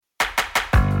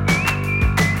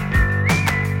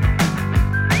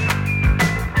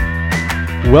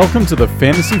Welcome to the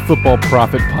Fantasy Football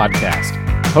Profit Podcast,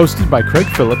 hosted by Craig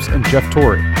Phillips and Jeff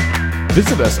Torrey.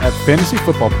 Visit us at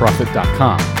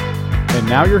fantasyfootballprofit.com. And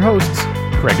now your hosts,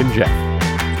 Craig and Jeff.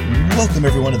 Welcome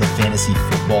everyone to the Fantasy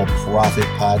Football Profit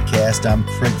Podcast. I'm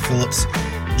Craig Phillips,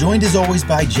 joined as always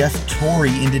by Jeff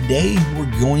Torrey, and today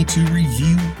we're going to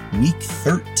review Week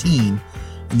 13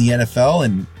 in the NFL,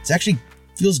 and it actually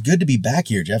feels good to be back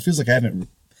here, Jeff. Feels like I haven't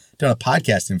done a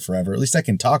podcast in forever. At least I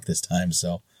can talk this time,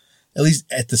 so at least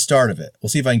at the start of it. We'll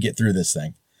see if I can get through this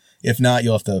thing. If not,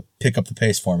 you'll have to pick up the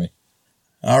pace for me.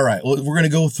 All right, well, we're going to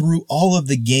go through all of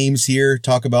the games here,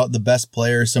 talk about the best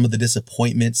players, some of the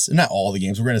disappointments. Not all the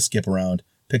games. We're going to skip around,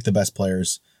 pick the best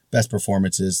players, best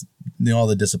performances, all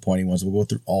the disappointing ones. We'll go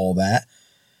through all that.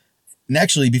 And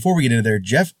actually, before we get into there,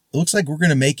 Jeff, it looks like we're going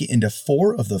to make it into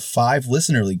 4 of the 5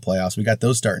 Listener League playoffs. We got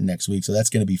those starting next week, so that's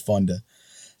going to be fun to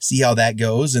see how that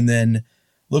goes. And then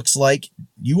looks like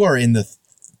you are in the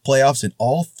playoffs in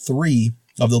all 3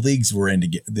 of the leagues we're in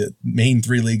together. The main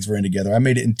 3 leagues we're in together. I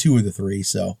made it in 2 of the 3,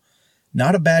 so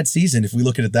not a bad season if we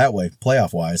look at it that way,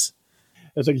 playoff-wise.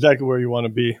 That's exactly where you want to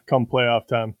be come playoff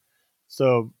time.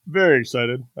 So very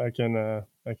excited. I can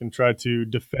try to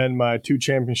defend my 2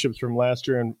 championships from last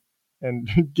year and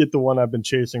get the one I've been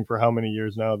chasing for how many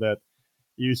years now that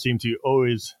you seem to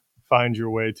always find your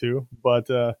way to. But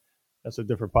that's a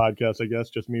different podcast, I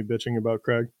guess, just me bitching about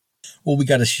Craig. Well, we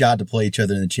got a shot to play each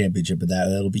other in the championship, but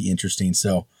that'll be interesting.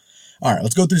 So, all right,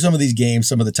 let's go through some of these games,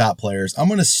 some of the top players. I'm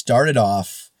going to start it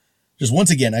off. Just once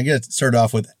again, I got to start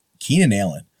off with Keenan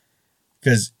Allen,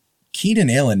 because Keenan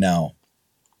Allen now,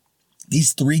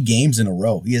 these 3 games in a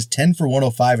row, he has 10 for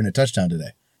 105 and a touchdown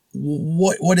today.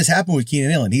 What has happened with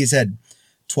Keenan Allen? He has had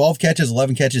 12 catches,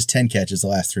 11 catches, 10 catches the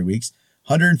last 3 weeks,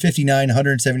 159,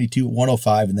 172,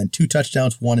 105, and then 2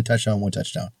 touchdowns, 1 touchdown, 1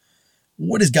 touchdown.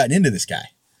 What has gotten into this guy?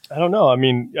 I don't know. I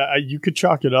mean, you could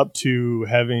chalk it up to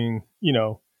having,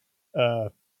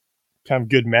 kind of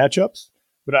good matchups,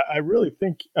 but I really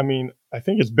think, I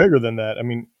think it's bigger than that. I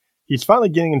mean, he's finally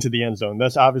getting into the end zone.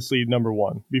 That's obviously number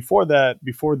one. Before this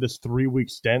 3-week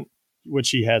stint, which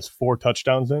he has 4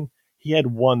 touchdowns in, he had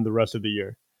 1 the rest of the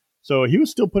year. So he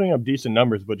was still putting up decent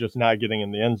numbers, but just not getting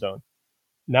in the end zone.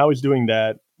 Now he's doing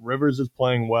that. Rivers is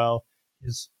playing well.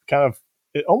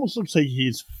 It almost looks like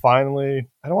he's finally,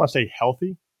 I don't want to say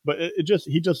healthy, but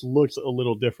he just looks a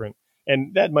little different.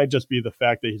 And that might just be the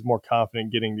fact that he's more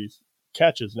confident getting these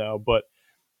catches now. But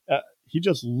he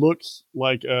just looks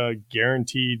like a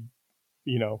guaranteed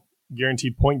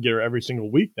point getter every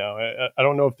single week now. I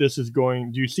don't know if this is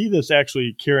going – do you see this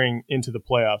actually carrying into the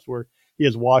playoffs where he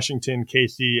has Washington,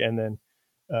 KC, and then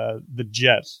the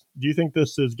Jets? Do you think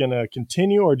this is going to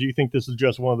continue, or do you think this is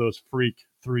just one of those freak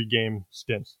 3-game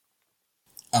stints?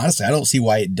 Honestly, I don't see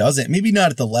why it doesn't. Maybe not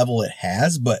at the level it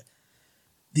has, but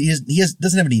he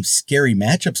doesn't have any scary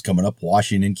matchups coming up.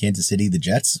 Washington, Kansas City, the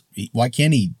Jets. Why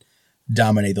can't he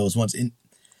dominate those ones? And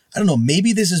I don't know.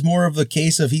 Maybe this is more of a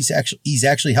case of he's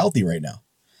actually healthy right now.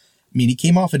 I mean, he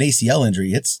came off an ACL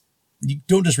injury. You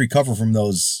don't just recover from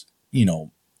those,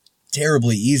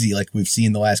 terribly easy like we've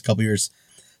seen the last couple of years.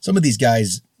 Some of these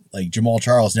guys, like Jamal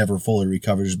Charles, never fully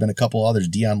recovered. There's been a couple others.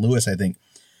 Dion Lewis, I think.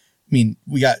 I mean,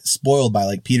 we got spoiled by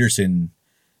like Peterson,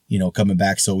 coming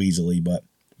back so easily, but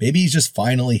maybe he's just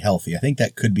finally healthy. I think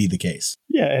that could be the case.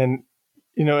 Yeah, and,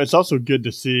 it's also good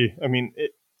to see. I mean,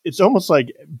 it's almost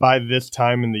like by this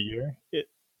time in the year,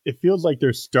 it feels like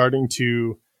they're starting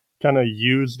to kind of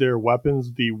use their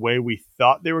weapons the way we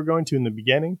thought they were going to in the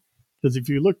beginning. Because if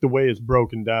you look the way it's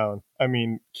broken down, I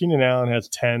mean, Keenan Allen has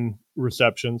 10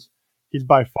 receptions. He's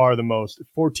by far the most,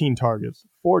 14 targets.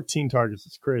 14 targets,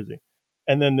 it's crazy.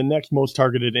 And then the next most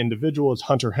targeted individual is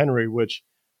Hunter Henry, which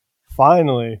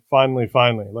finally,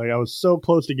 like I was so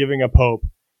close to giving up hope.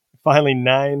 Finally,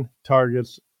 9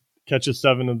 targets, catches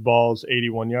 7 of the balls,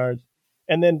 81 yards.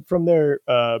 And then from there,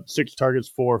 6 targets,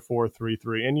 4, 4, 3,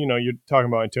 3. And, you're talking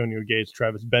about Antonio Gates,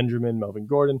 Travis Benjamin, Melvin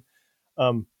Gordon.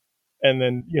 And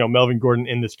then, Melvin Gordon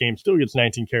in this game still gets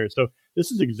 19 carries. So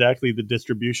this is exactly the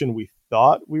distribution we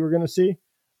thought we were going to see.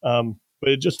 But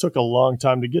it just took a long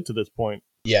time to get to this point.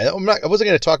 Yeah, I wasn't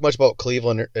going to talk much about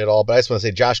Cleveland at all, but I just want to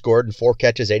say Josh Gordon, 4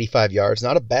 catches, 85 yards.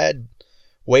 Not a bad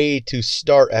way to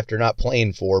start after not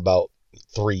playing for about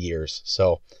 3 years.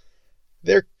 So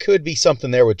there could be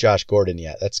something there with Josh Gordon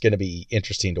yet. That's going to be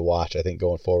interesting to watch, I think,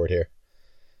 going forward here.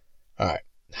 All right.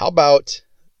 How about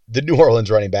the New Orleans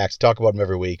running backs? Talk about them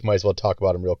every week. Might as well talk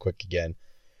about them real quick again.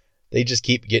 They just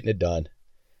keep getting it done.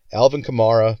 Alvin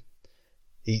Kamara,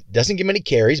 he doesn't get many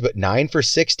carries, but 9 for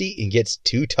 60 and gets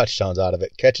 2 touchdowns out of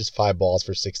it. Catches 5 balls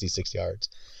for 66 yards.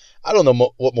 I don't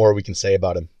know what more we can say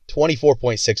about him.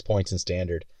 24.6 points in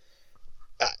standard.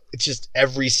 It's just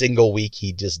every single week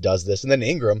he just does this. And then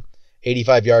Ingram,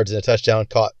 85 yards and a touchdown,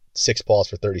 caught 6 balls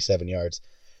for 37 yards.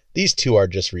 These two are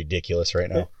just ridiculous right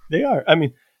now. They are. I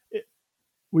mean,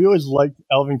 we always liked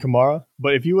Alvin Kamara,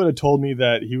 but if you would have told me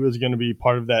that he was going to be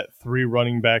part of that 3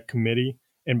 running back committee,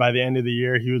 and by the end of the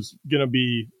year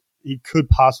he could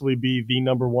possibly be the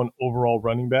number 1 overall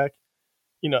running back,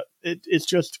 it's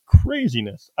just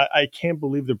craziness. I can't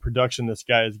believe the production this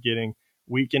guy is getting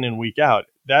week in and week out.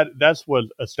 That's what's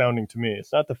astounding to me.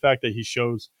 It's not the fact that he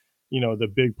shows,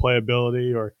 the big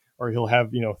playability or he'll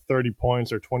have, 30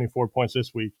 points or 24 points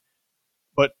this week,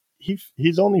 but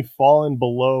he's only fallen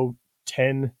below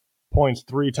 10 points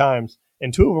 3 times,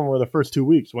 and 2 of them were the first 2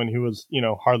 weeks when he was,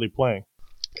 hardly playing.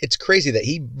 It's crazy that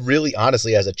he really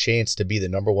honestly has a chance to be the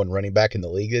number 1 running back in the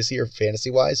league this year,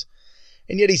 fantasy-wise,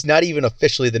 and yet he's not even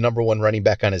officially the number 1 running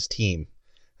back on his team,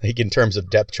 like in terms of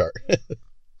depth chart.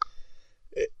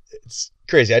 It's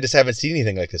crazy. I just haven't seen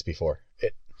anything like this before.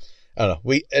 I don't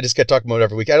know. I just got to talk about it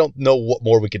every week. I don't know what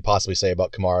more we could possibly say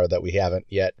about Kamara that we haven't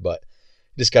yet, but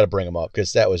just got to bring him up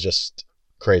because that was just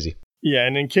crazy. Yeah,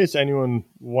 and in case anyone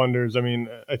wonders, I mean,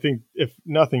 I think if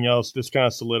nothing else, this kind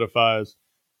of solidifies,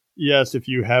 yes, if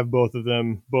you have both of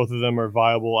them are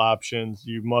viable options.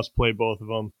 You must play both of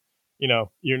them.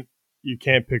 You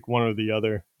can't pick one or the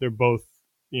other. They're both,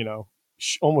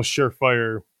 almost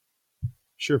surefire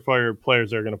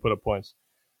players that are going to put up points.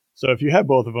 So if you have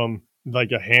both of them,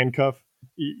 like a handcuff,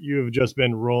 you have just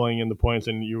been rolling in the points,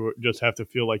 and you just have to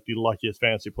feel like the luckiest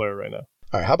fantasy player right now.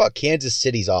 All right, how about Kansas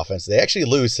City's offense? They actually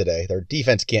lose today. Their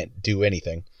defense can't do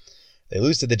anything. They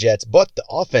lose to the Jets, but the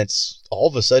offense all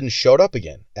of a sudden showed up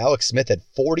again. Alex Smith had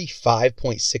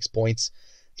 45.6 points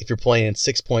if you're playing in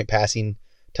 6-point passing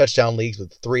touchdown leagues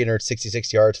with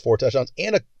 366 yards, 4 touchdowns,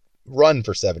 and a run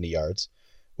for 70 yards,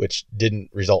 which didn't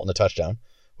result in a touchdown,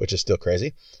 which is still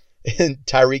crazy. And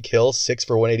Tyreek Hill, 6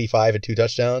 for 185 and 2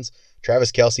 touchdowns.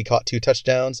 Travis Kelce caught 2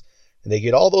 touchdowns. And they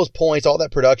get all those points, all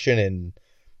that production, and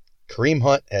Kareem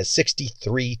Hunt has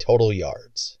 63 total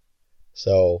yards.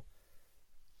 So,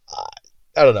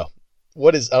 I don't know.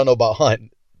 I don't know about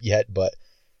Hunt yet, but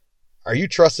are you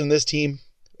trusting this team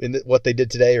in what they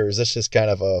did today, or is this just kind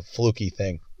of a fluky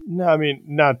thing? No, I mean,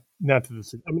 not to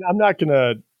this. I mean, I'm not going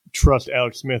to trust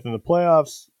Alex Smith in the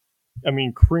playoffs. I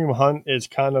mean, Kareem Hunt is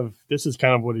kind of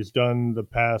what he's done the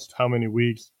past how many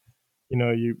weeks.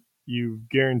 You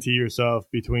guarantee yourself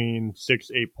between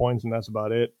 6-8 points, and that's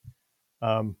about it.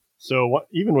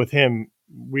 Even with him,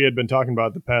 we had been talking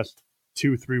about the past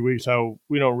 2-3 weeks how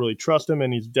we don't really trust him,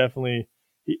 and he's definitely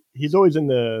he's always in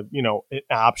the an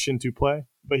option to play,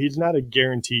 but he's not a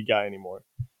guaranteed guy anymore.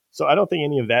 So I don't think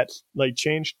any of that's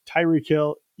changed. Tyreek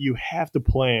Hill, you have to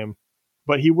play him,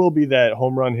 but he will be that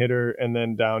home run hitter and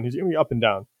then down. He's going to be up and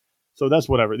down. So that's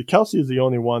whatever. The Kelce is the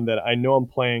only one that I know I'm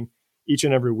playing each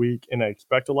and every week, and I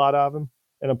expect a lot of him.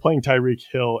 And I'm playing Tyreek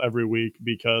Hill every week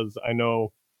because I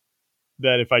know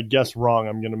that if I guess wrong,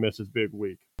 I'm going to miss his big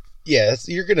week. Yeah,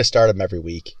 you're going to start him every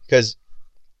week because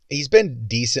he's been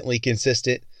decently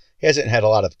consistent. He hasn't had a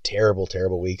lot of terrible,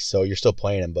 terrible weeks, so you're still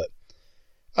playing him. But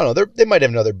I don't know. They might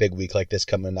have another big week like this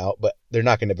coming out, but they're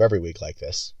not going to have every week like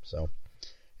this. So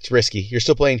it's risky. You're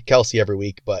still playing Kelce every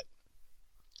week, and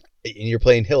you're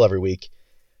playing Hill every week.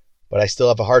 But I still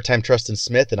have a hard time trusting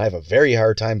Smith, and I have a very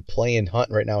hard time playing Hunt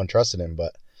right now and trusting him.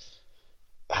 But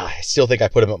I still think I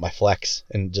put him at my flex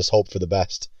and just hope for the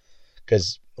best.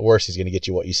 Because the worst, he's going to get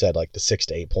you what you said, like the 6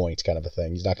 to 8 points kind of a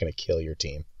thing. He's not going to kill your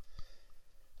team.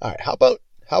 All right, how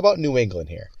about New England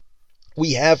here?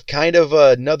 We have kind of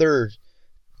another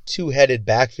two-headed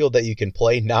backfield that you can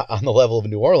play, not on the level of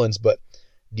New Orleans, but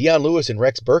Dion Lewis and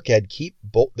Rex Burkhead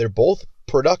they're both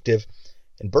productive.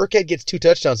 And Burkhead gets 2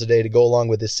 touchdowns today to go along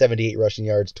with his 78 rushing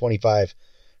yards, 25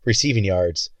 receiving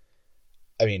yards.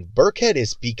 I mean, Burkhead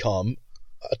has become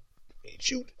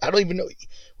I don't even know.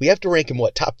 We have to rank him,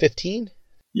 top 15?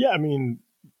 Yeah, I mean,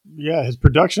 his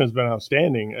production has been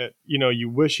outstanding. You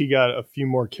wish he got a few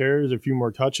more carries, a few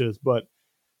more touches, but,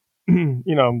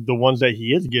 the ones that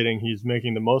he is getting, he's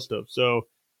making the most of. So,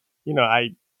 I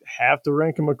have to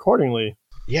rank him accordingly.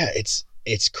 Yeah,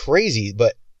 it's crazy,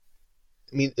 but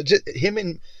I mean, just him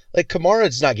and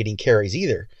Kamara's not getting carries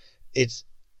either. It's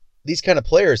these kind of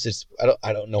players.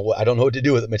 I don't know what to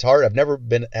do with them. It's hard. I've never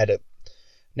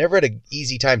had an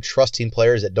easy time trusting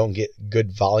players that don't get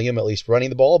good volume, at least running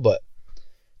the ball. But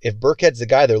if Burkhead's the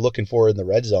guy they're looking for in the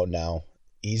red zone now,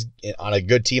 he's on a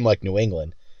good team like New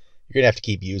England. You're gonna have to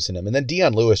keep using him. And then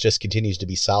Dion Lewis just continues to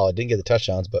be solid. Didn't get the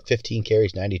touchdowns, but 15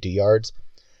 carries, 92 yards.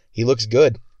 He looks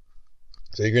good.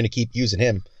 So you're gonna keep using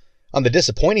him. On the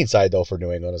disappointing side, though, for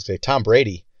New England, I'd say Tom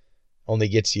Brady only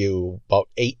gets you about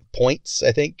 8 points,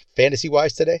 I think,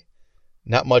 fantasy-wise today.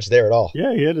 not much there at all.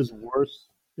 Yeah, he had his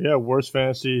worst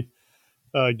fantasy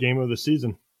game of the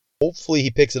season. Hopefully he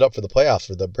picks it up for the playoffs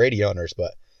for the Brady owners,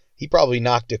 but he probably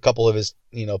knocked a couple of his,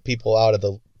 people out of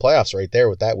the playoffs right there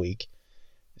with that week.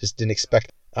 Just didn't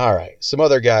expect. All right, some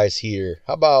other guys here.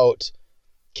 How about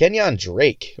Kenyon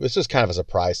Drake? This was kind of a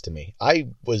surprise to me. I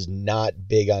was not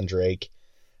big on Drake.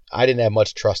 I didn't have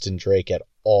much trust in Drake at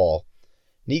all.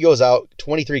 And he goes out,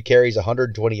 23 carries,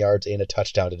 120 yards, and a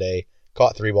touchdown today.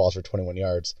 Caught 3 balls for 21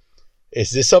 yards.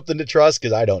 Is this something to trust?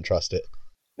 Because I don't trust it.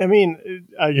 I mean,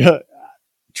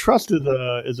 trust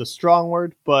is a strong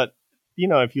word, but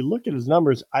if you look at his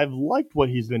numbers, I've liked what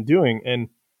he's been doing, and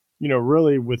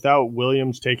really without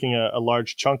Williams taking a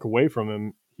large chunk away from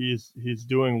him, he's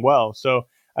doing well. So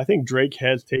I think Drake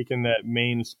has taken that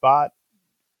main spot.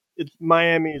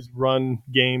 Miami's run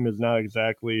game is not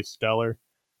exactly stellar,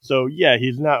 so yeah,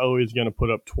 he's not always going to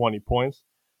put up 20 points,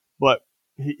 but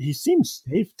he seems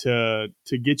safe to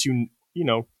get you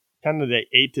kind of the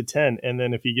 8 to 10, and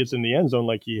then if he gets in the end zone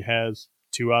like he has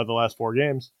 2 out of the last 4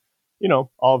 games,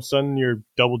 all of a sudden you're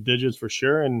double digits for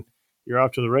sure, and you're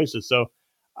off to the races. So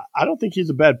I don't think he's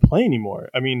a bad play anymore.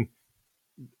 I mean,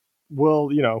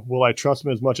 will I trust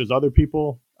him as much as other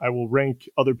people? I will rank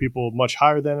other people much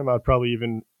higher than him. I'd probably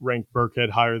even rank Burkhead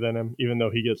higher than him, even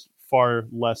though he gets far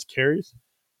less carries.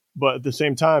 But at the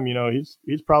same time,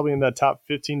 he's probably in that top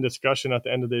 15 discussion at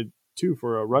the end of the 2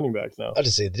 for running backs now. I'll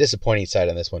just say the disappointing side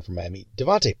on this one for Miami.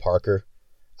 Devontae Parker,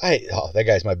 that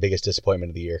guy's my biggest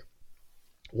disappointment of the year.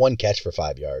 1 catch for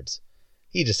 5 yards.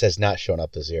 He just has not shown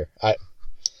up this year. I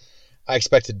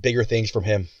expected bigger things from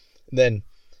him. And then,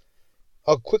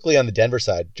 quickly on the Denver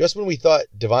side, just when we thought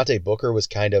Devontae Booker was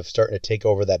kind of starting to take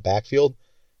over that backfield,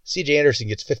 C.J. Anderson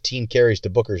gets 15 carries to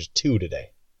Booker's 2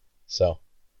 today. So,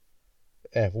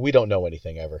 we don't know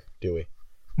anything ever, do we?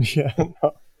 Yeah,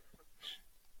 no.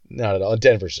 Not at all.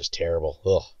 Denver's just terrible.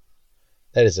 Ugh.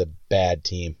 That is a bad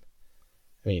team.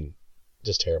 I mean,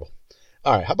 just terrible.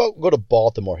 All right, how about go to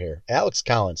Baltimore here? Alex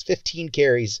Collins, 15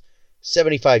 carries,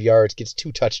 75 yards, gets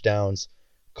 2 touchdowns,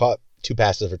 caught 2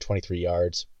 passes for 23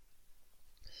 yards.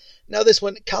 Now this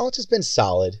one, Collins has been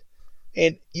solid,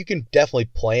 and you can definitely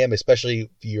play him, especially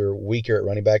if you're weaker at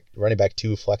running back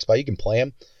 2 flex spot. You can play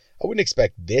him. I wouldn't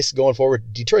expect this going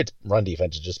forward. Detroit's run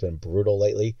defense has just been brutal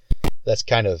lately. That's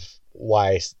kind of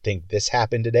why I think this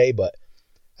happened today, but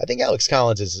I think Alex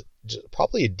Collins is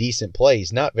probably a decent play.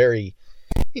 He's not very...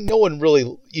 no one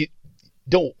really... You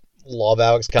don't love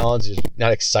Alex Collins. You're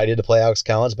not excited to play Alex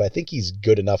Collins, but I think he's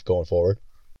good enough going forward.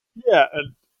 Yeah,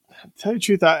 to tell you the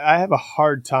truth, I have a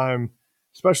hard time,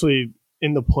 especially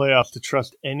in the playoffs, to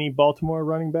trust any Baltimore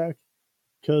running back,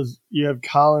 because you have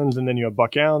Collins and then you have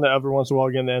Buck Allen that every once in a while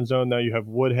get in the end zone. Now you have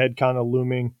Woodhead kind of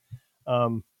looming.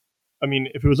 I mean,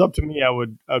 if it was up to me,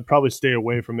 I'd probably stay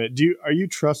away from it. Are you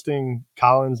trusting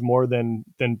Collins more than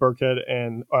Burkhead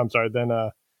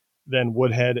than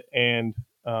Woodhead and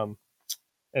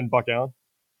Buck Allen?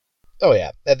 Oh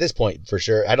yeah, at this point for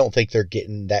sure. I don't think they're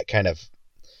getting that kind of.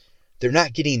 They're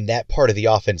not getting that part of the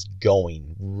offense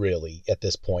going really at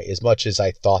this point as much as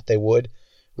I thought they would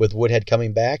with Woodhead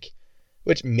coming back,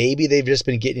 which maybe they've just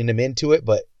been getting him into it,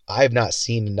 but I have not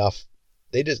seen enough.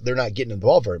 They're not getting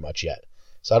involved very much yet.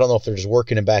 So I don't know if they're just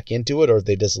working him back into it or if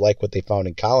they just like what they found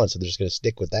in Collins, so they're just going to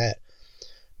stick with that.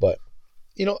 But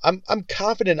I'm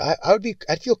confident.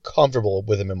 I'd feel comfortable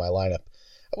with him in my lineup.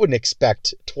 I wouldn't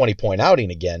expect 20-point outing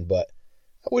again, but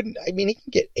I wouldn't. I mean, he can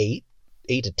get 8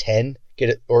 to 10,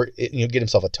 get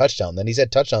himself a touchdown. Then he's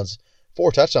had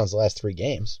 4 touchdowns the last 3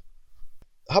 games.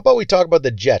 How about we talk about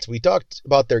the Jets? We talked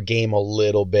about their game a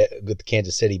little bit with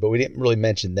Kansas City, but we didn't really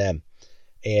mention them.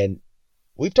 And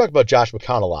we've talked about Josh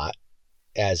McCown a lot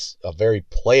as a very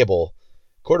playable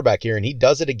quarterback here, and he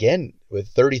does it again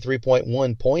with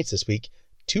 33.1 points this week,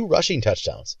 2 rushing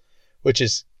touchdowns, which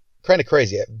is kind of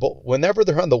crazy. But whenever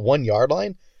they're on the 1-yard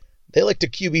line, they like to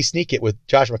QB sneak it with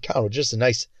Josh McCown, which is just a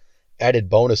nice added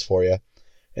bonus for you.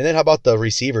 And then how about the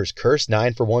receivers? Kearse,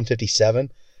 9 for 157,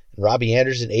 and Robbie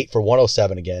Anderson, 8 for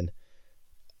 107 again.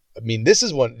 I mean, this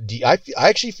is one, I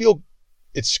actually feel,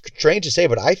 it's strange to say,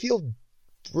 but I feel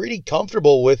pretty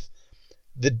comfortable with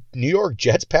the New York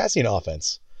Jets passing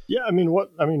offense. Yeah,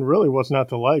 really, what's not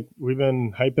to like? We've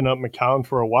been hyping up McCown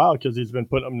for a while because he's been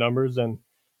putting up numbers, and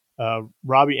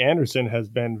Robbie Anderson has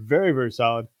been very, very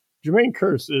solid. Jermaine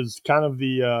Kearse is kind of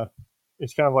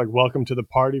it's kind of like welcome to the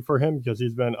party for him because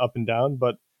he's been up and down,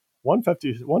 but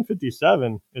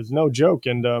 157 is no joke,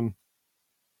 and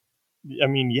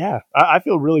I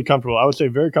feel really comfortable. I would say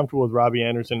very comfortable with Robbie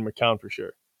Anderson and McCown for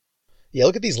sure. Yeah,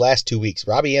 look at these last 2 weeks.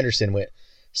 Robbie Anderson went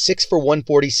 6 for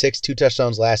 146, 2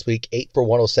 touchdowns last week, 8 for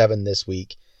 107 this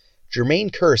week.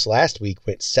 Jermaine Kearse last week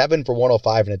went 7 for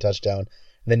 105 and a touchdown, and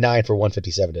then 9 for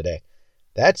 157 today.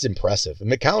 That's impressive.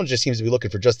 And McCown just seems to be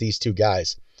looking for just these two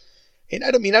guys. And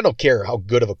I don't care how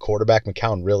good of a quarterback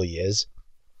McCown really is,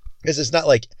 because it's not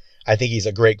like I think he's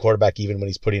a great quarterback even when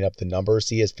he's putting up the numbers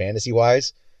he is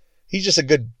fantasy-wise. He's just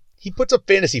he puts up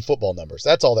fantasy football numbers.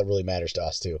 That's all that really matters to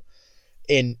us, too.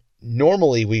 And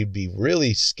normally we'd be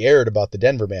really scared about the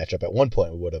Denver matchup. At one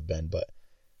point we would have been, but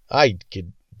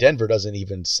Denver doesn't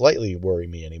even slightly worry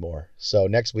me anymore. So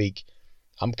next week,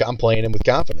 I'm playing him with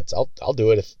confidence. I'll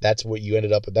do it if that's what you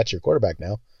ended up with. That's your quarterback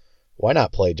now. Why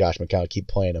not play Josh McCown? Keep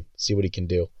playing him. See what he can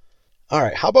do. All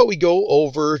right, how about we go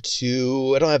over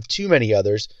to, I don't have too many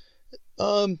others,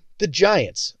 the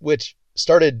Giants, which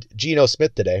started Geno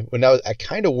Smith today. When I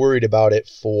kind of worried about it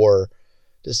for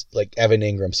just like Evan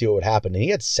Ingram, see what would happen. And he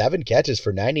had 7 catches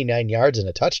for 99 yards and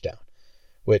a touchdown,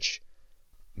 which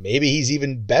maybe he's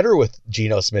even better with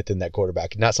Geno Smith in that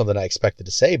quarterback. Not something I expected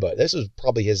to say, but this was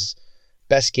probably his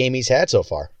best game he's had so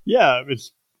far. Yeah, it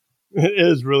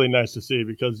is really nice to see,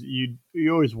 because you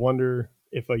always wonder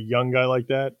if a young guy like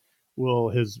that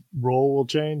his role will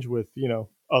change with,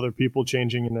 other people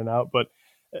changing in and out. But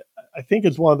I think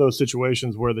it's one of those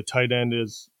situations where the tight end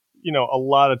is, a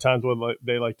lot of times what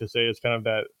they like to say is kind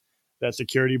of that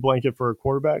security blanket for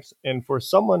quarterbacks. And for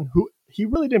someone who he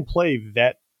really didn't play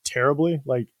that terribly,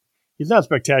 like he's not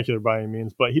spectacular by any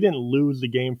means, but he didn't lose the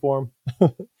game for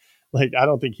him. Like I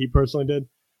don't think he personally did.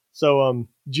 So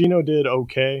Geno did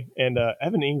okay, and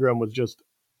Evan Ingram was just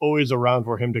always around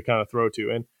for him to kind of throw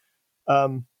to.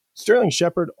 And Sterling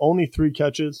Shepard, only 3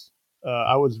 catches.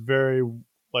 I was very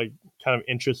kind of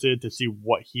interested to see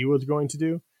what he was going to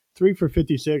do. 3 for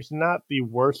 56, not the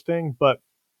worst thing, but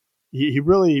he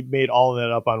really made all of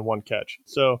that up on 1 catch.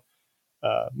 So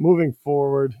moving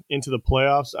forward into the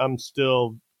playoffs, I'm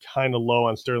still kind of low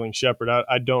on Sterling Shepard.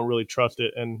 I don't really trust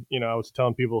it. And, I was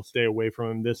telling people to stay away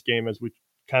from him this game as we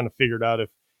kind of figured out if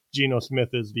Geno Smith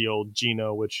is the old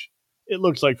Geno, which it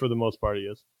looks like for the most part he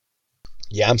is.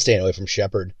 Yeah, I'm staying away from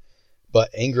Shepard. But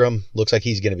Ingram looks like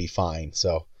he's going to be fine,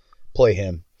 so play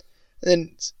him. And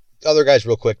then other guys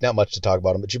real quick, not much to talk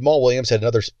about him, but Jamal Williams had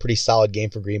another pretty solid game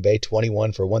for Green Bay,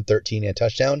 21 for 113 and a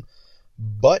touchdown.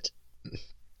 But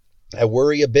I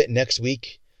worry a bit next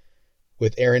week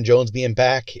with Aaron Jones being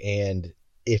back, and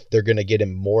if they're going to get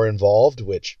him more involved,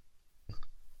 which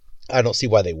I don't see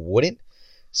why they wouldn't.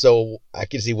 So I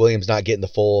can see Williams not getting the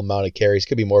full amount of carries.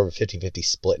 Could be more of a 50-50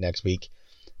 split next week.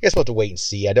 I guess we'll have to wait and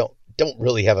see. I don't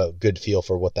really have a good feel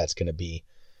for what that's going to be.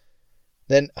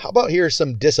 Then how about here are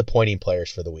some disappointing players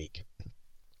for the week?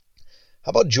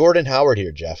 How about Jordan Howard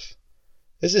here, Jeff?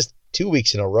 This is 2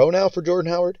 weeks in a row now for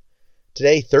Jordan Howard.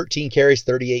 Today, 13 carries,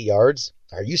 38 yards.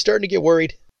 Are you starting to get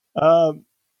worried?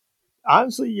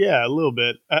 Honestly, yeah, a little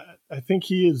bit. I think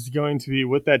he is going to be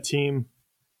with that team.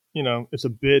 It's a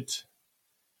bit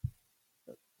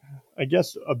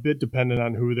dependent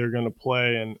on who they're going to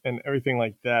play and everything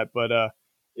like that. But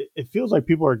it feels like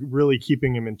people are really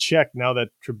keeping him in check now that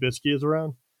Trubisky is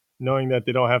around, knowing that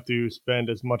they don't have to spend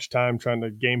as much time trying to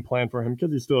game plan for him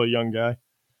because he's still a young guy.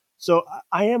 So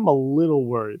I am a little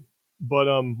worried. But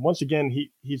once again,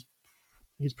 he's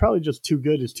probably just too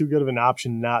good. He's too good of an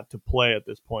option not to play at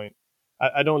this point.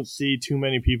 I don't see too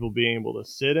many people being able to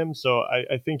sit him, so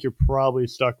I think you're probably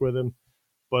stuck with him.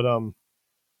 But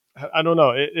I don't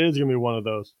know. It is going to be one of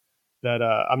those that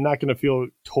I'm not going to feel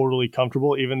totally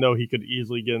comfortable, even though he could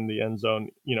easily get in the end zone,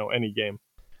 any game.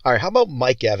 All right, how about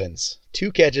Mike Evans?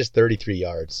 2 catches, 33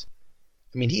 yards.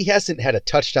 I mean, he hasn't had a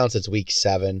touchdown since week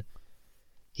 7.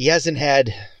 He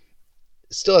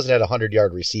still hasn't had a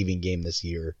 100-yard receiving game this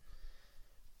year.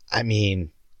 I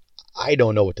mean, I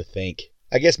don't know what to think.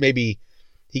 I guess maybe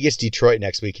he gets Detroit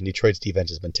next week, and Detroit's defense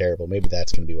has been terrible. Maybe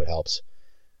that's going to be what helps.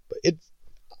 But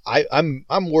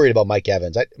I'm worried about Mike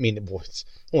Evans. I mean, it's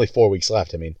only 4 weeks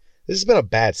left. I mean, this has been a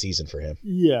bad season for him.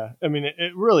 Yeah, I mean,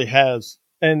 it really has.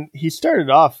 And he started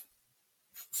off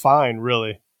fine,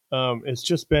 really. It's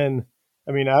just been,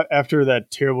 after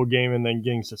that terrible game and then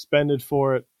getting suspended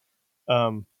for it,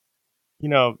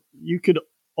 you could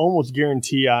almost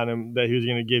guarantee on him that he was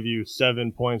going to give you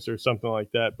 7 points or something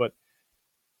like that. But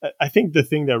I think the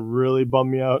thing that really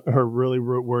bummed me out or really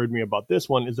worried me about this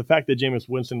one is the fact that Jameis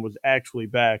Winston was actually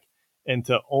back, and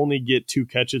to only get 2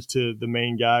 catches to the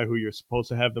main guy who you're supposed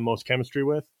to have the most chemistry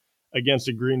with against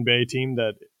a Green Bay team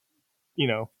that,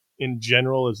 in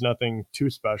general is nothing too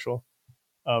special.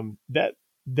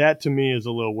 That to me is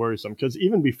a little worrisome, because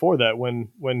even before that,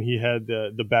 when he had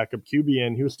the backup QB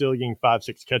in, he was still getting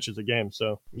 5-6 catches a game.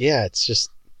 So yeah, it's just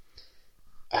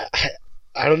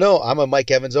I don't know. I'm a Mike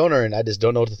Evans owner, and I just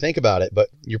don't know what to think about it. But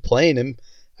you're playing him,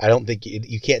 I don't think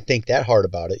you can't think that hard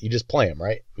about it. You just play him,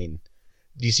 right? I mean,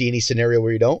 do you see any scenario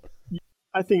where you don't?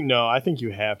 I think no. I think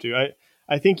you have to.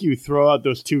 I think you throw out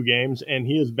those 2 games, and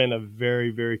he has been a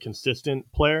very, very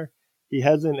consistent player. He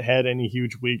hasn't had any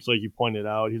huge weeks, like you pointed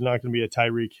out. He's not going to be a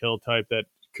Tyreek Hill type that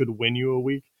could win you a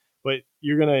week, but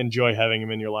you're going to enjoy having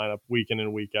him in your lineup week in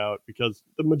and week out because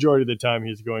the majority of the time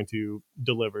he's going to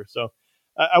deliver. So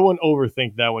I wouldn't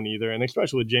overthink that one either, and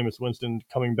especially with Jameis Winston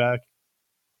coming back.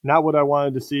 Not what I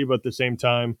wanted to see, but at the same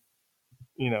time,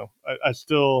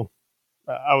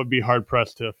 I would be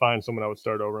hard-pressed to find someone I would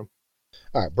start over him.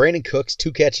 All right, Brandon Cooks,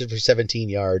 2 catches for 17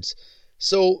 yards.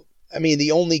 So, I mean,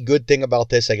 the only good thing about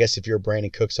this, I guess, if you're a Brandon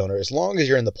Cooks owner, as long as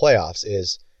you're in the playoffs,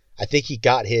 is I think he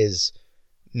got his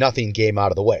nothing game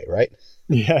out of the way, right?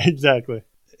 Yeah, exactly.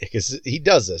 Because he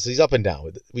does this. He's up and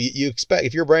down. You expect,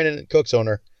 if you're a Brandon Cooks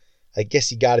owner, I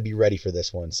guess you got to be ready for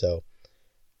this one. So,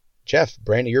 Jeff,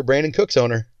 you're a Brandon Cooks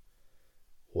owner.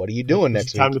 What are you doing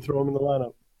next week? Time to throw him in the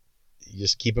lineup. You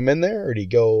just keep him in there, or do you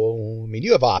go? I mean,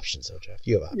 you have options, though, Jeff.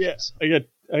 You have options. Yeah, so.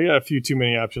 I got a few too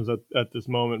many options at this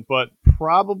moment, but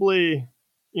probably,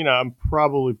 I'm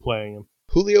probably playing him.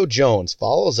 Julio Jones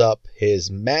follows up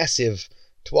his massive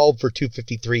 12 for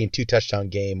 253 and 2 touchdown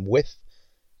game with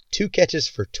 2 catches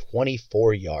for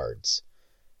 24 yards.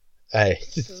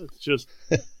 It's just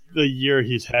the year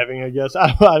he's having, I guess.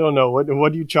 I don't know.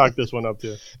 What do you chalk this one up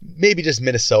to? Maybe just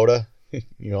Minnesota.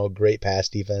 Great pass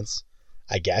defense,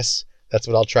 I guess. That's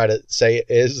what I'll try to say it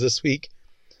is this week.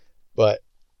 But,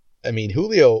 I mean,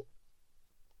 Julio,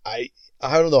 I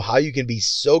don't know how you can be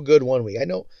so good one week. I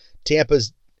know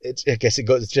Tampa's, it's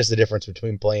just the difference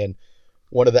between playing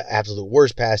one of the absolute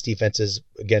worst pass defenses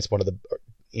against one of the,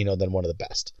 than one of the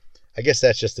best. I guess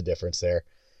that's just the difference there.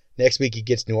 Next week he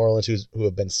gets New Orleans, who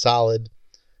have been solid.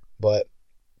 But,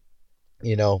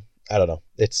 I don't know.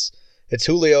 It's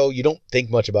Julio. You don't think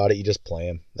much about it. You just play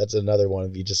him. That's another one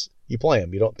of you play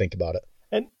him. You don't think about it.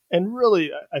 And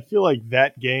really, I feel like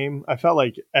that game, I felt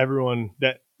like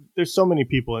there's so many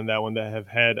people in that one that have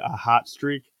had a hot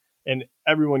streak, and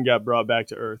everyone got brought back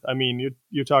to earth. I mean,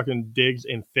 you're talking Diggs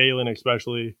and Phelan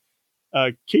especially.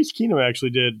 Case Keenum actually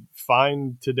did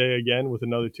fine today again with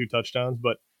another 2 touchdowns,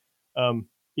 but,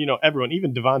 everyone,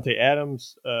 even Devontae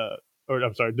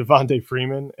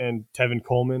Freeman and Tevin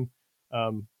Coleman,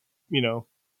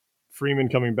 Freeman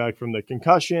coming back from the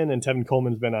concussion, and Tevin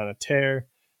Coleman's been on a tear.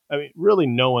 I mean, really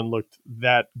no one looked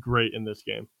that great in this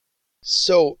game.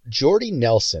 So, Jordy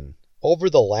Nelson, over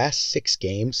the last 6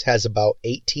 games, has about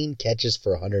 18 catches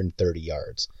for 130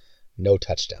 yards. No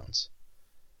touchdowns.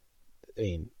 I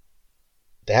mean,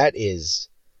 that is...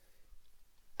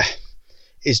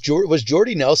 Was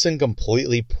Jordy Nelson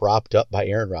completely propped up by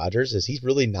Aaron Rodgers? Is he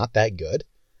really not that good?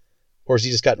 Or has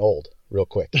he just gotten old real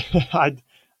quick? I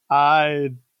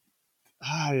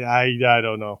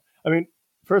don't know. I mean,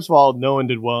 first of all, no one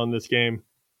did well in this game.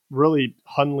 Really,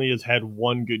 Hundley has had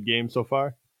 1 good game so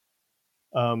far.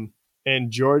 And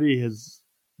Jordy has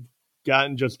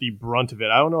gotten just the brunt of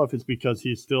it. I don't know if it's because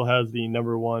he still has the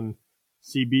number 1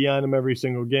 CB on him every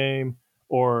single game,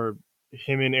 or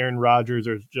him and Aaron Rodgers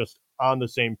are just on the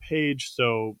same page.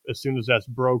 So as soon as that's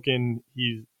broken,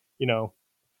 he's,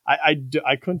 I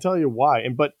couldn't tell you why.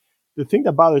 But the thing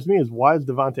that bothers me is, why is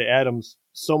Devontae Adams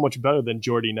so much better than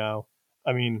Jordy now?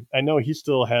 I mean, I know he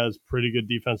still has pretty good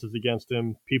defenses against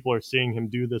him. People are seeing him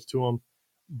do this to him,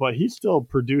 but he's still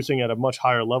producing at a much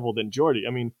higher level than Jordy.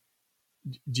 I mean,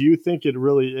 do you think it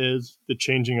really is the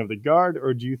changing of the guard,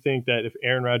 or do you think that if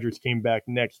Aaron Rodgers came back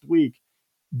next week,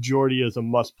 Jordy is a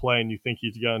must play and you think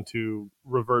he's going to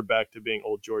revert back to being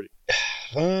old Jordy?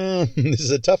 This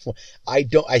is a tough one. I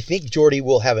think Jordy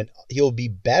he'll be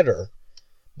better,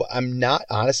 but I'm not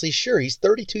honestly sure. He's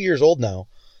 32 years old now.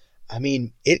 I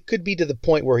mean, it could be to the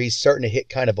point where he's starting to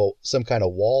hit some kind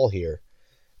of wall here,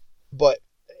 but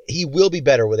he will be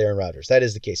better with Aaron Rodgers. That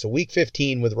is the case. So week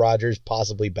 15 with Rodgers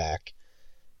possibly back,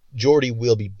 Jordy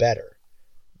will be better,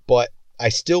 but I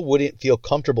still wouldn't feel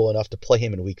comfortable enough to play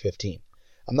him in week 15.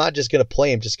 I'm not just going to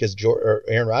play him just because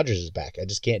Aaron Rodgers is back. I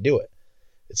just can't do it.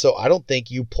 So I don't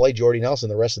think you play Jordy Nelson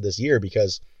the rest of this year,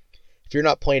 because if you're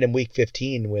not playing him week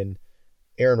 15 when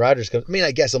Aaron Rodgers comes, I mean,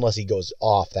 I guess unless he goes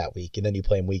off that week and then you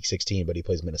play him week 16, but he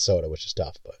plays Minnesota, which is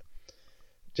tough, but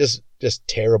just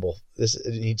terrible.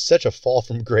 He's such a fall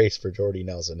from grace for Jordy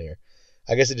Nelson here.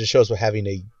 I guess it just shows what having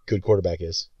a good quarterback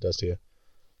does to you.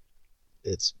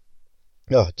 It's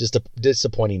just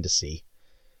disappointing to see.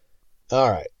 All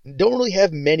right. Don't really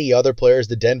have many other players.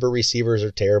 The Denver receivers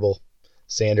are terrible.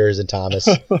 Sanders and Thomas.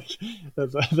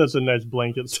 That's a nice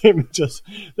blanket statement.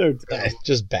 They're terrible.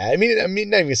 Just bad. I mean, not even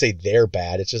gonna say they're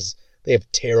bad. It's just they have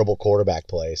terrible quarterback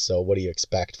play. So what do you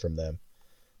expect from them?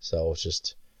 So it's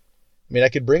just I mean, I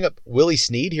could bring up Willie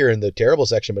Snead here in the terrible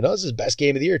section, but no, this is his best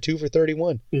game of the year, 2 for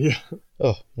 31. Yeah.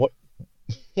 Oh, what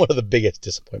one of the biggest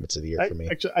disappointments of the year for me.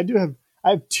 Actually, I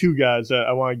have two guys that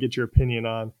I want to get your opinion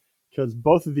on, because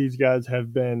both of these guys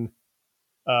have been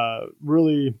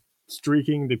really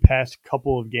streaking the past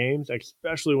couple of games,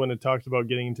 especially when it talks about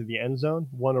getting into the end zone.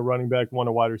 One a running back, one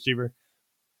a wide receiver.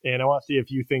 And I want to see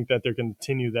if you think that they're going to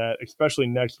continue that, especially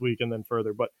next week and then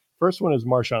further. But first one is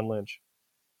Marshawn Lynch.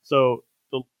 So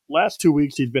the last 2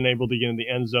 weeks he's been able to get in the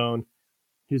end zone.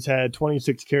 He's had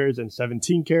 26 carries and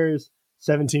 17 carries,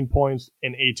 17 points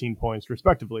and 18 points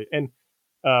respectively. And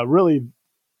really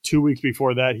 2 weeks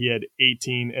before that he had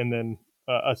 18 and then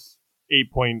a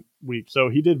 8-point week. So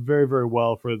he did very, very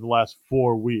well for the last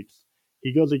 4 weeks.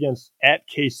 He goes against at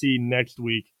KC next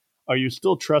week. Are you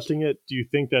still trusting it? Do you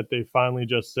think that they finally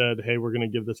just said, hey, we're going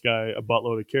to give this guy a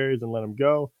buttload of carries and let him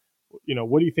go?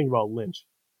 What do you think about Lynch?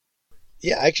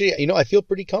 Yeah, actually, I feel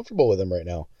pretty comfortable with him right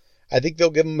now. I think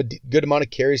they'll give him a good amount of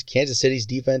carries. Kansas City's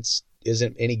defense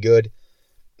isn't any good.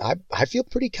 I feel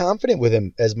pretty confident with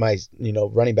him as my,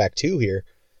 running back 2 here.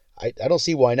 I don't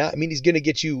see why not. I mean, he's going to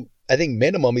get you, I think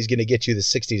minimum, he's going to get you the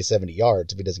 60 to 70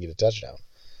 yards if he doesn't get a touchdown.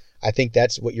 I think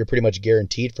that's what you're pretty much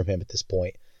guaranteed from him at this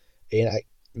point. And I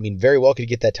mean, very well could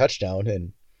get that touchdown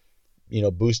and,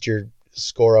 boost your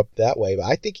score up that way. But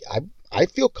I think I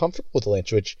feel comfortable with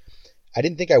Lynch, which I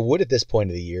didn't think I would at this point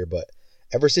of the year. But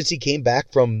ever since he came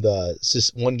back from the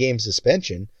 1-game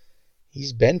suspension,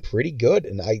 he's been pretty good.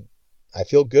 And I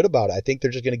feel good about it. I think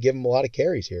they're just going to give him a lot of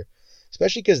carries here,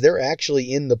 especially because they're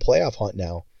actually in the playoff hunt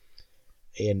now.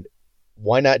 And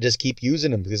why not just keep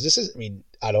using him? Because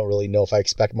I don't really know if I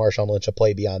expect Marshawn Lynch to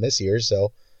play beyond this year.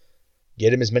 So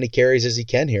get him as many carries as he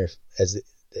can here as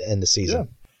the end of the season. Yeah.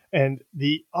 And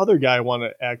the other guy I want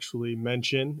to actually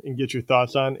mention and get your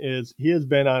thoughts on is he has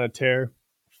been on a tear,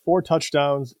 4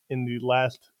 touchdowns in the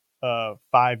last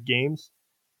 5 games.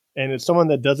 And it's someone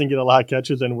that doesn't get a lot of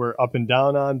catches and we're up and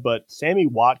down on, but Sammy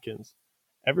Watkins,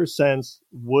 ever since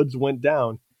Woods went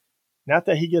down, not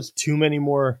that he gets too many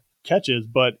more catches,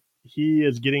 but he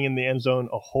is getting in the end zone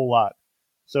a whole lot.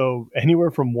 So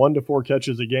anywhere from 1 to 4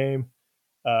 catches a game,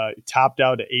 topped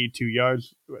out at 82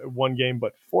 yards one game,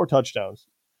 but 4 touchdowns.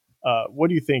 What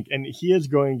do you think? And he is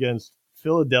going against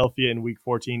Philadelphia in week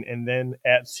 14 and then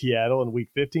at Seattle in week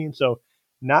 15. So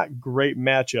not great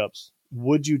matchups.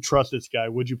 Would you trust this guy?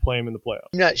 Would you play him in the playoffs?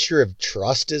 I'm not sure if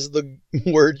trust is the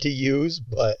word to use,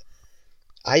 but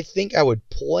I think I would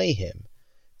play him,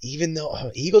 even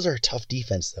though Eagles are a tough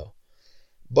defense, though.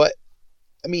 But,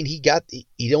 I mean,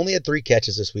 he only had 3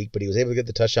 catches this week, but he was able to get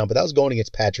the touchdown. But that was going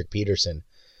against Patrick Peterson,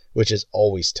 which is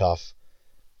always tough.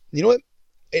 You know what?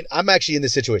 And I'm actually in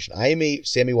this situation. I am a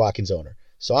Sammy Watkins owner.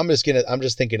 So I'm just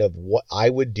thinking of what I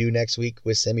would do next week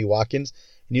with Sammy Watkins.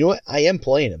 And you know what? I am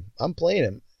playing him. I'm playing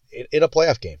him in a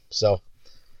playoff game. So,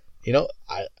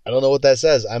 I don't know what that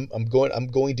says. I'm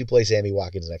going to play Sammy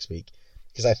Watkins next week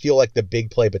because I feel like the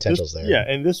big play potential's there. Yeah,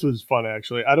 and this was fun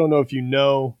actually. I don't know if you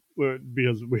know,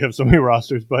 because we have so many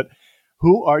rosters, but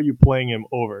who are you playing him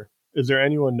over? Is there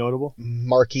anyone notable?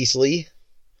 Marquise Lee,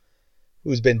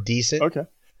 who's been decent. Okay.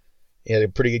 He had a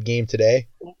pretty good game today.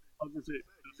 Well, I was going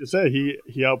to say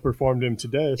he outperformed him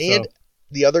today. And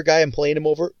the other guy I'm playing him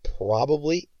over,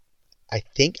 probably, I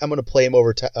think I'm going to play him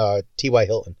over T.Y.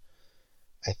 Hilton.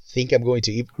 I think I'm going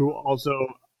to. Who also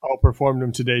outperformed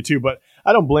him today too, but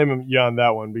I don't blame him on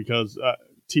that one because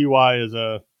T.Y. is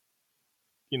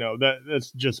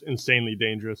that's just insanely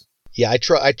dangerous. Yeah,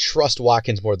 I trust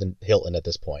Watkins more than Hilton at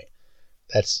this point.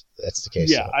 That's the case.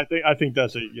 Yeah, so. I think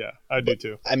that's it. Yeah, I do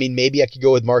too. I mean, maybe I could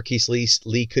go with Marquise Lee.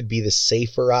 Lee could be the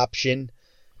safer option,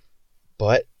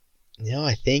 but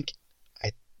I think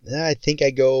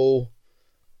I go.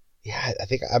 Yeah, I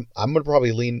think I'm gonna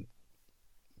probably lean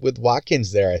with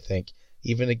Watkins there. I think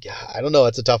I don't know.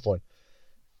 That's a tough one.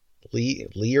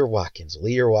 Lee or Watkins.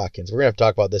 We're gonna have to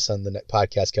talk about this on the next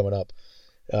podcast coming up.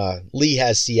 Lee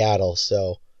has Seattle,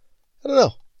 so I don't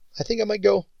know. I think I'm gonna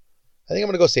go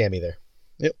Sammy there.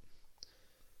 Yep.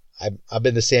 I've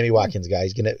been the Sammy Watkins guy.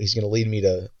 He's gonna lead me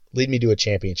to a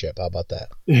championship. How about that?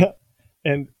 Yeah,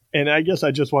 and I guess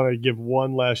I just want to give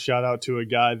one last shout out to a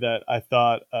guy that I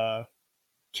thought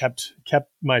kept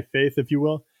my faith, if you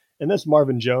will, and that's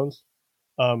Marvin Jones.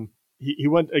 He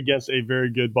went against a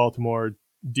very good Baltimore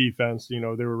defense. They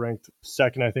were ranked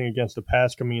second, I think, against the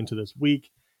pass coming into this week,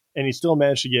 and he still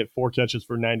managed to get 4 catches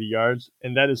for 90 yards,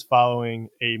 and that is following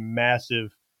a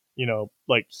massive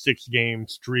 6-game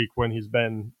streak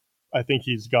when I think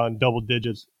he's gone double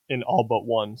digits in all but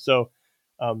one. So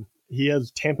he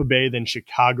has Tampa Bay, then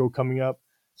Chicago coming up.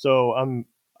 So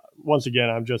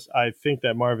I think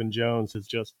that Marvin Jones has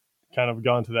just kind of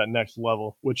gone to that next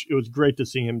level, which it was great to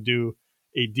see him do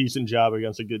a decent job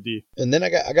against a good D. And then I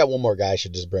got one more guy I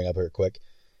should just bring up here quick.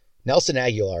 Nelson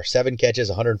Aguilar, 7 catches,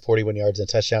 141 yards and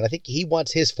a touchdown. I think he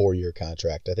wants his 4-year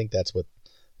contract. I think that's what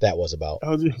that was about. I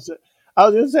was gonna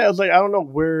say, I don't know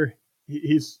where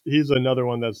he's another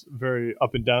one that's very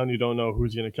up and down. You don't know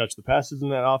who's going to catch the passes in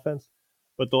that offense.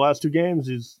 But the last 2 games,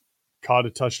 he's caught a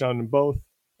touchdown in both.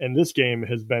 And this game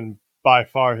has been by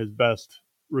far his best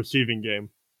receiving game,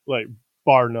 like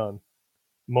bar none.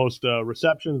 Most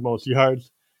receptions, most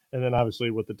yards, and then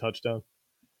obviously with the touchdown.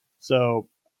 So,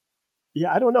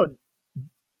 yeah, I don't know.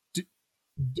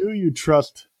 Do you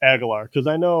trust Aguilar? Because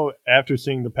I know after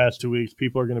seeing the past 2 weeks,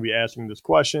 people are going to be asking this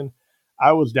question.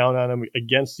 I was down on him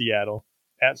against Seattle,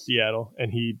 at Seattle,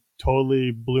 and he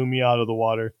totally blew me out of the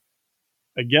water.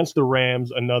 Against the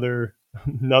Rams, another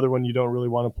one you don't really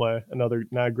want to play, another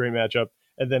not a great matchup,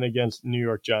 and then against New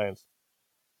York Giants.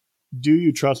 Do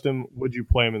you trust him? Would you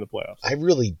play him in the playoffs? I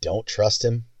really don't trust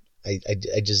him. I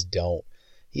just don't.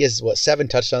 He has, 7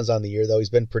 touchdowns on the year, though. He's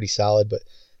been pretty solid, but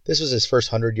this was his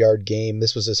first 100-yard game.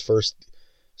 This was his first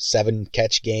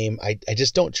 7-catch game. I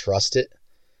just don't trust it.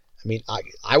 I mean,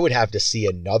 I would have to see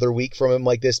another week from him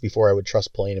like this before I would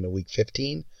trust playing him in week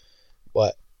 15.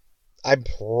 But I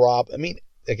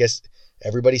guess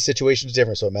everybody's situation is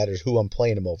different, so it matters who I'm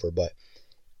playing him over. But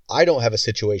I don't have a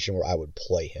situation where I would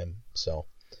play him, so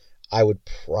I would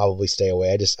probably stay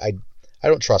away. I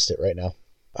don't trust it right now.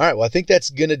 All right, well, I think that's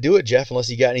going to do it, Jeff, unless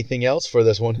you got anything else for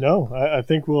this one. No, I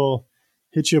think we'll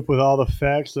hit you up with all the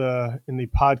facts in the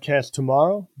podcast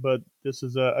tomorrow. But this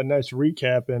is a nice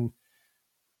recap, and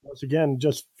once again,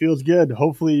 just feels good.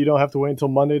 Hopefully you don't have to wait until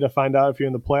Monday to find out if you're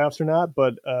in the playoffs or not.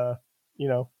 But,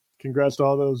 congrats to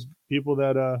all those people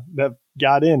that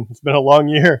got in. It's been a long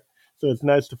year, so it's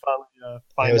nice to finally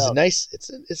find out.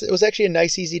 It was actually a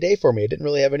nice, easy day for me. I didn't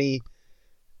really have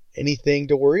anything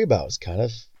to worry about. It was kind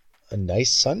of a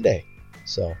nice Sunday.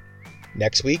 So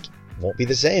next week won't be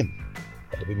the same.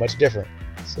 It'll be much different.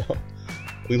 So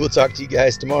we will talk to you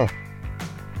guys tomorrow.